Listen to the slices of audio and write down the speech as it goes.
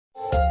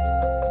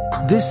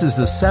This is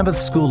the Sabbath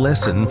School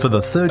lesson for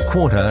the third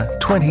quarter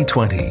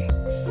 2020.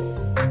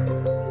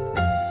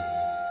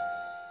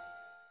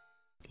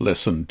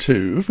 Lesson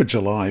 2 for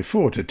July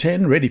 4 to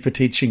 10, ready for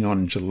teaching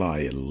on July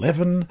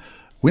 11.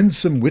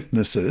 Winsome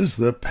witnesses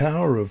the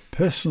power of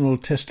personal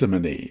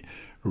testimony,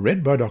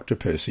 read by Dr.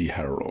 Percy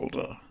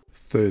Harrold.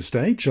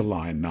 Thursday,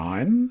 July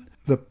 9,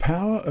 the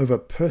power of a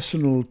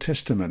personal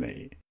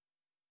testimony.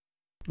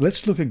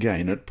 Let's look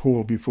again at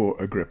Paul before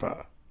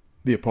Agrippa.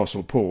 The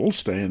Apostle Paul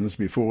stands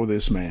before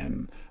this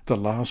man, the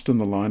last in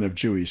the line of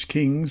Jewish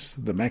kings,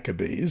 the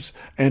Maccabees,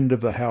 and of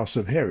the house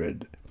of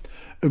Herod.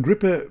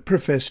 Agrippa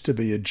professed to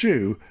be a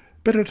Jew,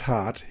 but at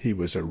heart he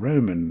was a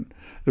Roman.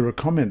 There are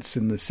comments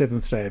in the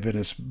Seventh-day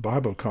Adventist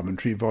Bible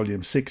Commentary,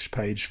 Volume 6,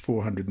 page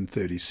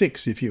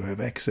 436, if you have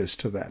access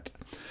to that.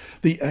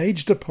 The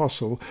aged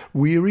apostle,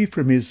 weary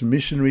from his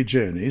missionary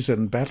journeys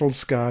and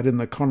battle-scarred in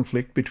the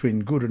conflict between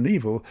good and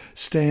evil,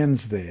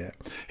 stands there,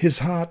 his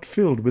heart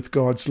filled with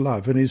God's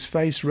love and his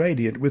face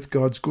radiant with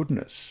God's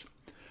goodness.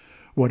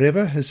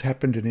 Whatever has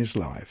happened in his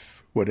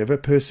life, whatever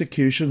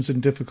persecutions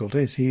and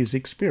difficulties he has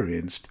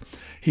experienced,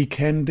 he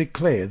can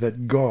declare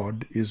that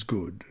God is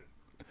good.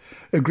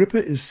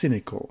 Agrippa is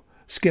cynical,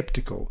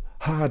 sceptical,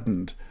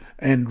 hardened,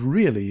 and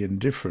really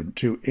indifferent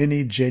to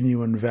any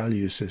genuine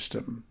value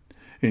system.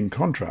 In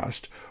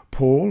contrast,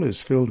 Paul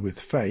is filled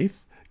with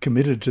faith,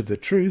 committed to the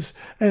truth,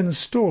 and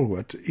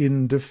stalwart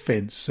in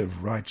defence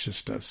of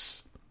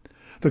righteousness.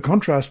 The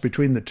contrast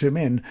between the two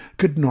men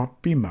could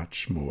not be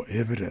much more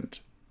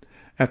evident.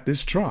 At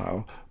this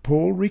trial,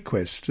 Paul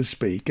requests to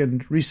speak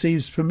and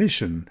receives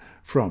permission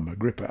from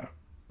Agrippa.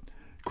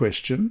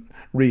 Question.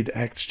 Read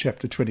Acts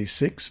chapter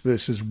 26,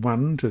 verses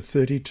 1 to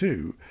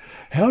 32.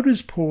 How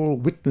does Paul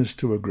witness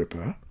to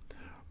Agrippa?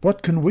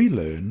 What can we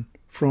learn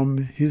from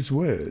his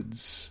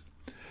words?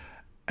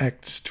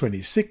 Acts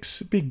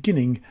 26,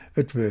 beginning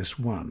at verse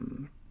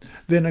 1.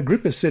 Then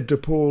Agrippa said to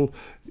Paul,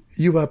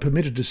 "You are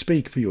permitted to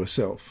speak for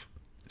yourself."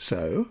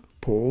 So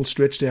Paul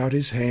stretched out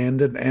his hand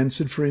and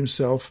answered for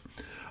himself,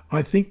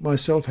 "I think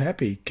myself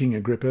happy, King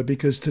Agrippa,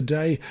 because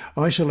today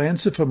I shall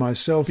answer for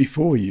myself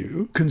before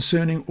you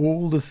concerning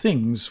all the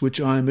things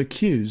which I am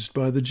accused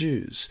by the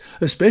Jews,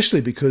 especially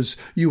because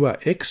you are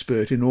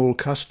expert in all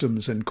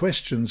customs and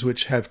questions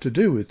which have to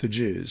do with the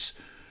Jews.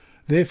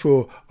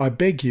 Therefore I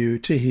beg you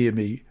to hear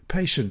me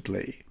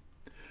patiently.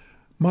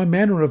 My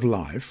manner of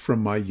life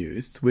from my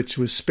youth, which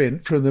was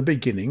spent from the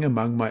beginning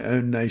among my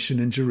own nation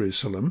in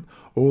Jerusalem,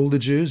 all the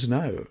Jews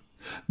know.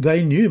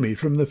 They knew me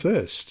from the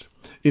first,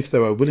 if they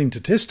were willing to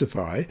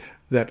testify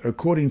that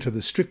according to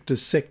the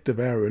strictest sect of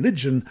our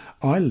religion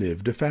I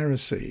lived a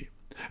Pharisee.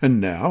 And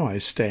now I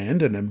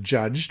stand and am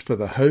judged for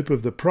the hope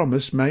of the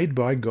promise made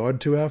by God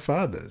to our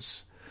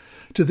fathers.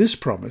 To this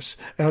promise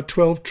our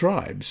 12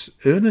 tribes,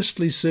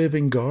 earnestly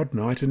serving God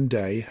night and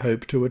day,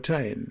 hope to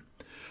attain.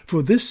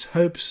 For this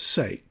hope's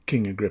sake,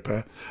 King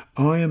Agrippa,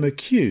 I am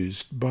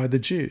accused by the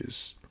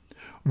Jews.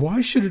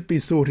 Why should it be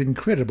thought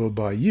incredible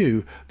by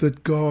you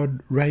that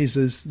God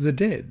raises the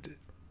dead?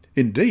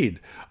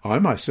 Indeed, I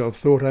myself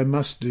thought I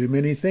must do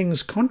many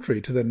things contrary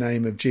to the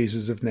name of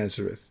Jesus of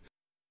Nazareth.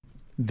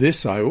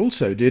 This I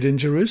also did in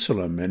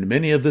Jerusalem, and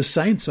many of the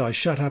saints I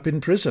shut up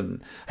in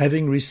prison,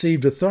 having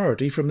received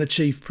authority from the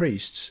chief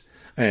priests.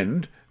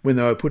 And, when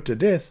they were put to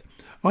death,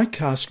 I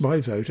cast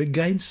my vote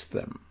against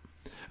them.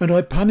 And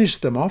I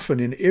punished them often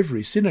in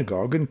every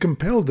synagogue, and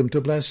compelled them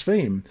to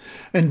blaspheme.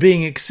 And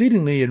being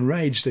exceedingly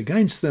enraged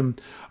against them,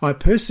 I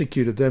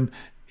persecuted them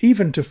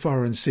even to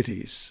foreign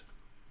cities.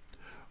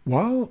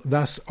 While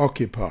thus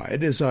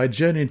occupied, as I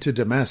journeyed to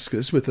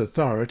Damascus with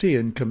authority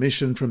and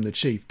commission from the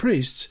chief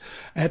priests,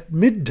 at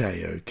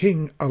midday, O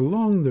king,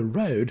 along the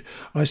road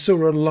I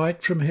saw a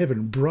light from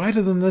heaven,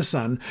 brighter than the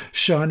sun,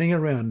 shining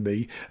around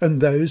me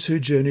and those who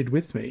journeyed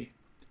with me.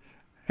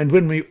 And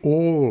when we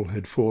all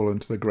had fallen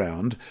to the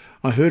ground,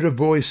 I heard a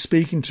voice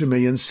speaking to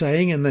me and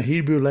saying in the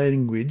Hebrew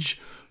language,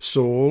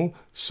 "Saul,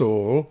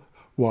 Saul,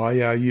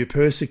 why are you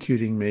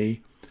persecuting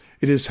me?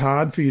 It is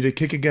hard for you to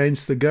kick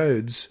against the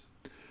goads."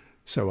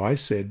 So I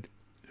said,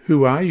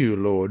 "Who are you,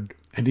 Lord?"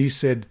 And he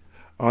said,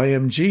 "I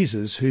am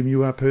Jesus whom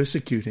you are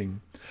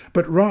persecuting.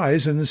 But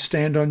rise and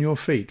stand on your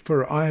feet,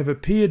 for I have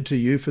appeared to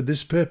you for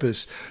this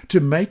purpose, to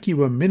make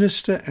you a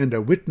minister and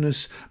a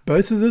witness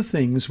both of the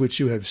things which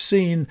you have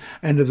seen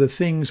and of the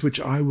things which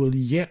I will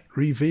yet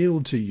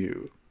reveal to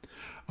you.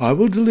 I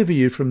will deliver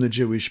you from the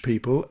Jewish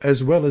people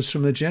as well as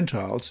from the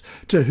Gentiles,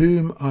 to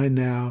whom I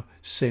now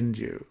send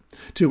you,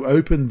 to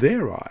open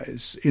their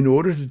eyes, in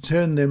order to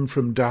turn them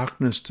from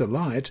darkness to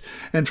light,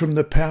 and from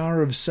the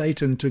power of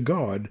Satan to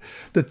God,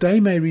 that they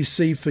may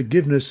receive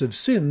forgiveness of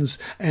sins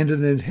and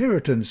an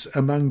inheritance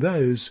among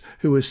those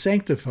who are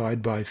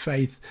sanctified by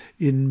faith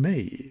in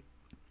me.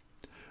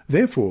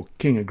 Therefore,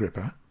 King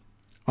Agrippa,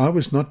 I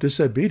was not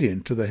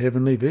disobedient to the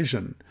heavenly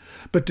vision,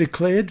 but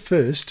declared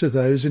first to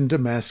those in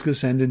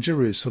Damascus and in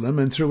Jerusalem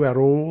and throughout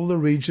all the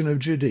region of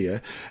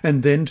Judea,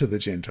 and then to the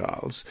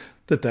Gentiles,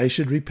 that they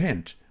should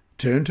repent,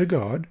 turn to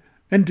God,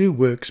 and do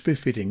works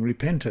befitting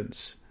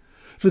repentance.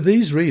 For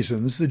these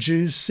reasons the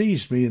Jews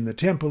seized me in the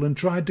temple and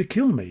tried to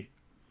kill me.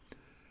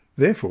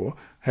 Therefore,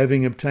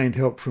 having obtained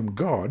help from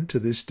God, to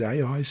this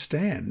day I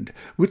stand,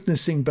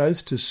 witnessing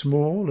both to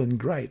small and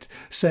great,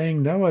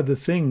 saying no other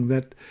thing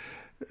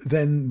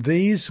than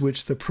these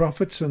which the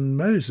prophets and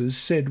Moses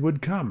said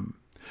would come,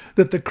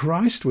 that the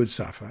Christ would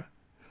suffer,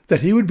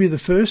 that he would be the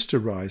first to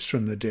rise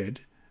from the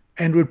dead,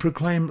 and would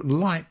proclaim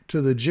light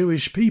to the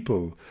Jewish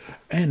people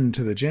and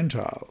to the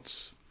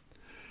Gentiles.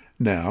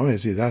 Now,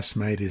 as he thus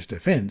made his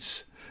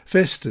defence,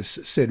 Festus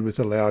said with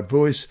a loud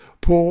voice,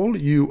 Paul,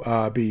 you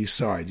are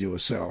beside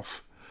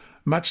yourself.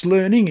 Much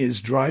learning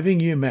is driving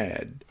you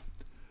mad.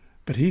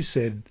 But he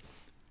said,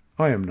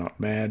 I am not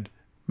mad,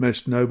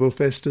 most noble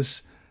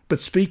Festus,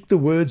 but speak the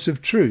words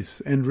of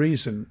truth and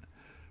reason.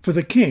 For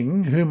the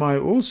king, whom I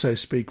also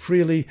speak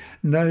freely,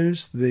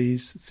 knows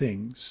these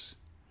things.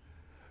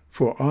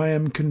 For I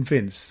am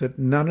convinced that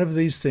none of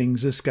these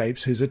things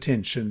escapes his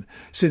attention,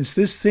 since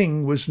this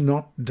thing was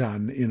not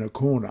done in a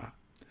corner.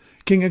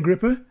 King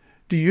Agrippa,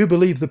 do you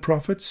believe the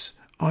prophets?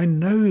 I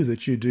know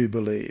that you do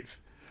believe.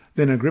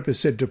 Then Agrippa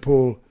said to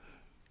Paul,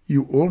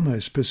 You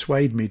almost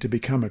persuade me to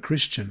become a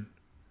Christian.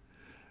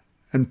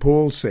 And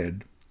Paul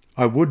said,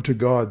 I would to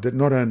God that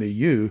not only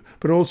you,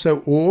 but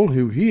also all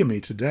who hear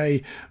me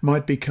today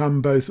might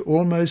become both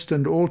almost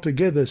and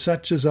altogether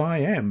such as I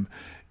am,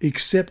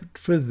 except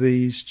for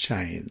these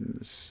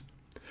chains.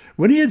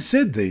 When he had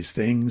said these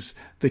things,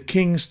 the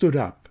king stood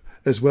up,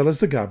 as well as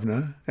the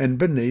governor, and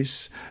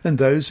Bernice, and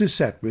those who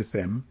sat with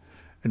them,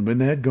 and when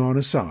they had gone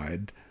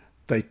aside,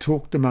 they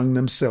talked among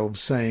themselves,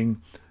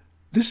 saying,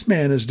 This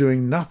man is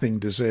doing nothing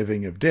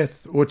deserving of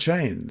death or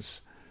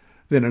chains.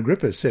 Then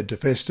Agrippa said to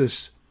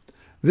Festus,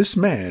 This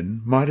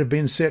man might have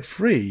been set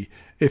free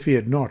if he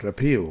had not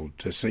appealed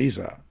to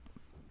Caesar.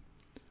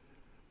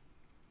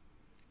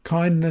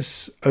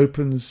 Kindness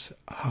opens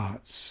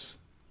hearts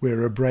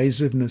where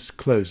abrasiveness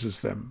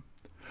closes them.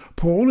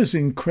 Paul is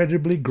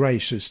incredibly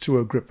gracious to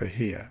Agrippa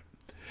here.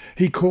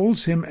 He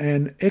calls him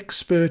an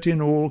expert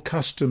in all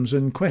customs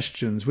and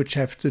questions which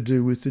have to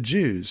do with the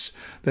Jews.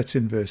 That's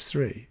in verse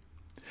 3.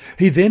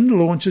 He then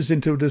launches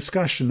into a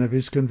discussion of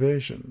his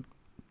conversion.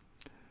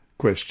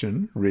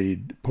 Question,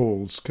 read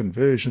Paul's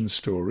conversion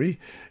story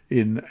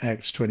in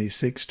Acts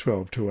 26,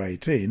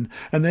 12-18,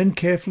 and then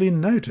carefully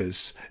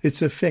notice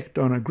its effect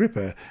on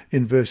Agrippa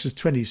in verses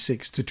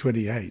 26 to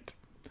 28.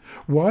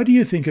 Why do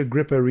you think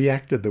Agrippa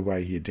reacted the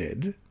way he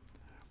did?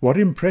 What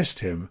impressed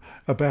him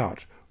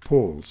about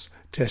Paul's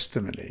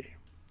testimony?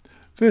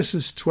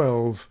 Verses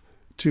 12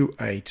 to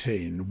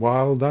 18.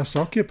 While thus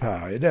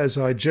occupied, as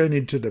I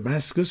journeyed to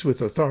Damascus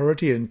with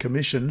authority and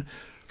commission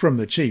from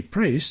the chief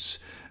priests,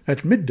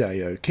 at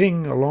midday, O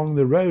king, along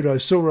the road I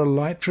saw a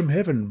light from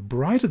heaven,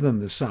 brighter than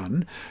the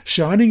sun,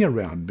 shining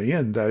around me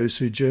and those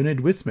who journeyed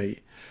with me.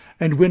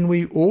 And when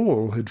we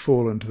all had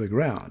fallen to the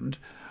ground,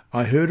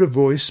 I heard a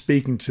voice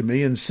speaking to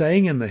me and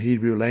saying in the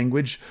Hebrew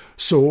language,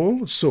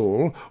 Saul,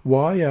 Saul,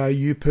 why are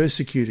you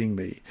persecuting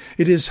me?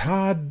 It is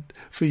hard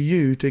for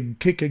you to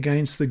kick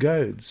against the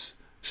goads.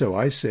 So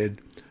I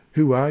said,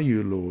 Who are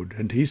you, Lord?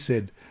 And he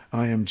said,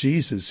 I am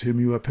Jesus, whom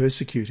you are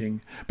persecuting.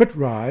 But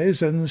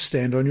rise and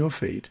stand on your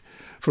feet.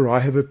 For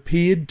I have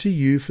appeared to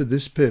you for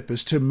this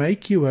purpose, to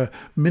make you a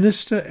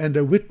minister and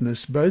a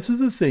witness both of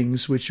the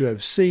things which you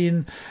have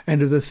seen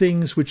and of the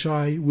things which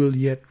I will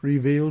yet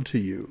reveal to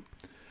you.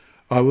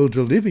 I will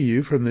deliver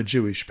you from the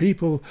Jewish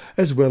people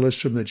as well as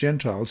from the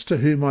Gentiles, to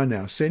whom I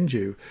now send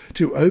you,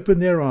 to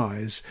open their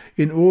eyes,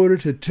 in order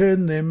to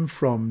turn them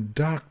from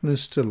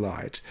darkness to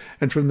light,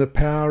 and from the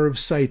power of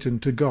Satan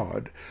to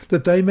God,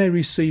 that they may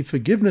receive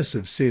forgiveness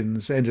of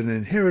sins and an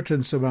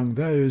inheritance among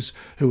those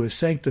who are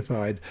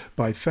sanctified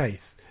by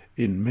faith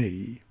in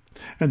me.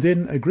 And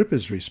then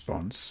Agrippa's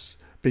response,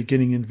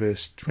 beginning in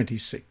verse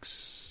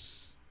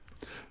 26.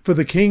 For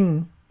the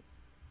king,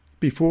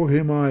 before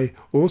whom I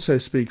also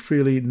speak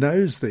freely,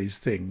 knows these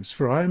things,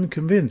 for I am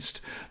convinced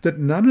that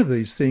none of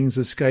these things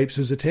escapes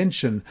his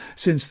attention,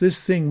 since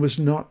this thing was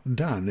not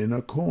done in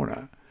a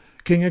corner.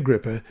 King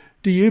Agrippa,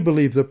 do you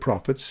believe the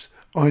prophets?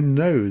 I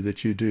know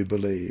that you do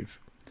believe.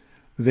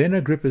 Then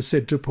Agrippa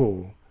said to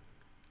Paul,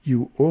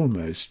 You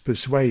almost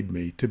persuade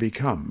me to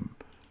become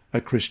a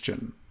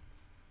Christian.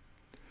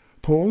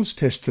 Paul's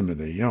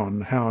testimony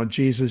on how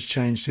Jesus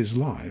changed his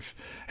life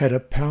had a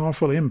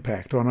powerful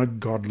impact on a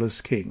godless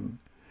king.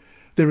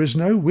 There is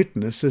no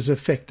witness as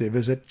effective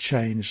as a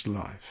changed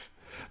life.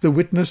 The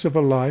witness of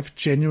a life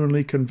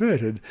genuinely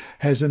converted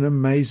has an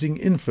amazing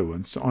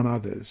influence on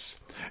others.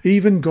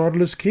 Even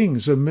godless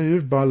kings are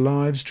moved by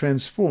lives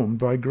transformed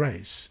by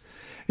grace.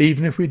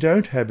 Even if we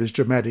don't have as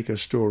dramatic a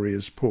story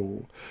as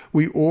Paul,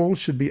 we all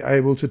should be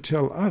able to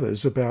tell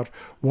others about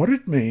what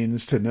it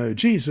means to know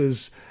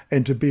Jesus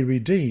and to be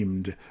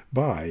redeemed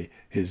by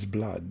his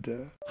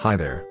blood. Hi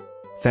there.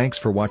 Thanks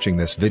for watching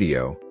this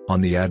video on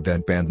the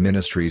Advent-band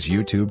Ministries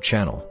YouTube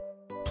channel.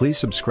 Please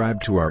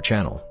subscribe to our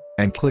channel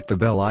and click the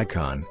bell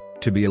icon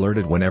to be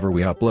alerted whenever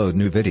we upload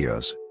new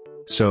videos.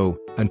 So,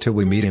 until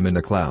we meet him in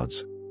the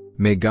clouds,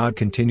 may God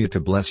continue to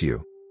bless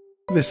you.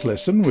 This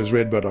lesson was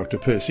read by Dr.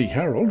 Percy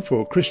Harrold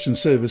for Christian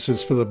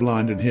Services for the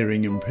Blind and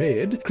Hearing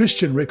Impaired,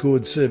 Christian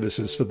Record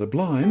Services for the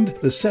Blind,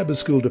 the Sabbath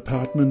School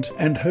Department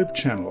and Hope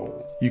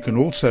Channel. You can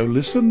also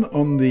listen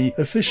on the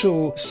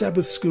official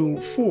Sabbath School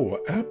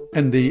 4 app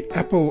and the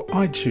Apple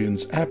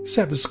iTunes app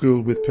Sabbath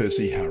School with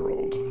Percy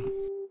Harrold.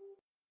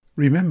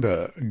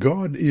 Remember,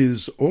 God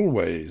is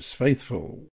always faithful.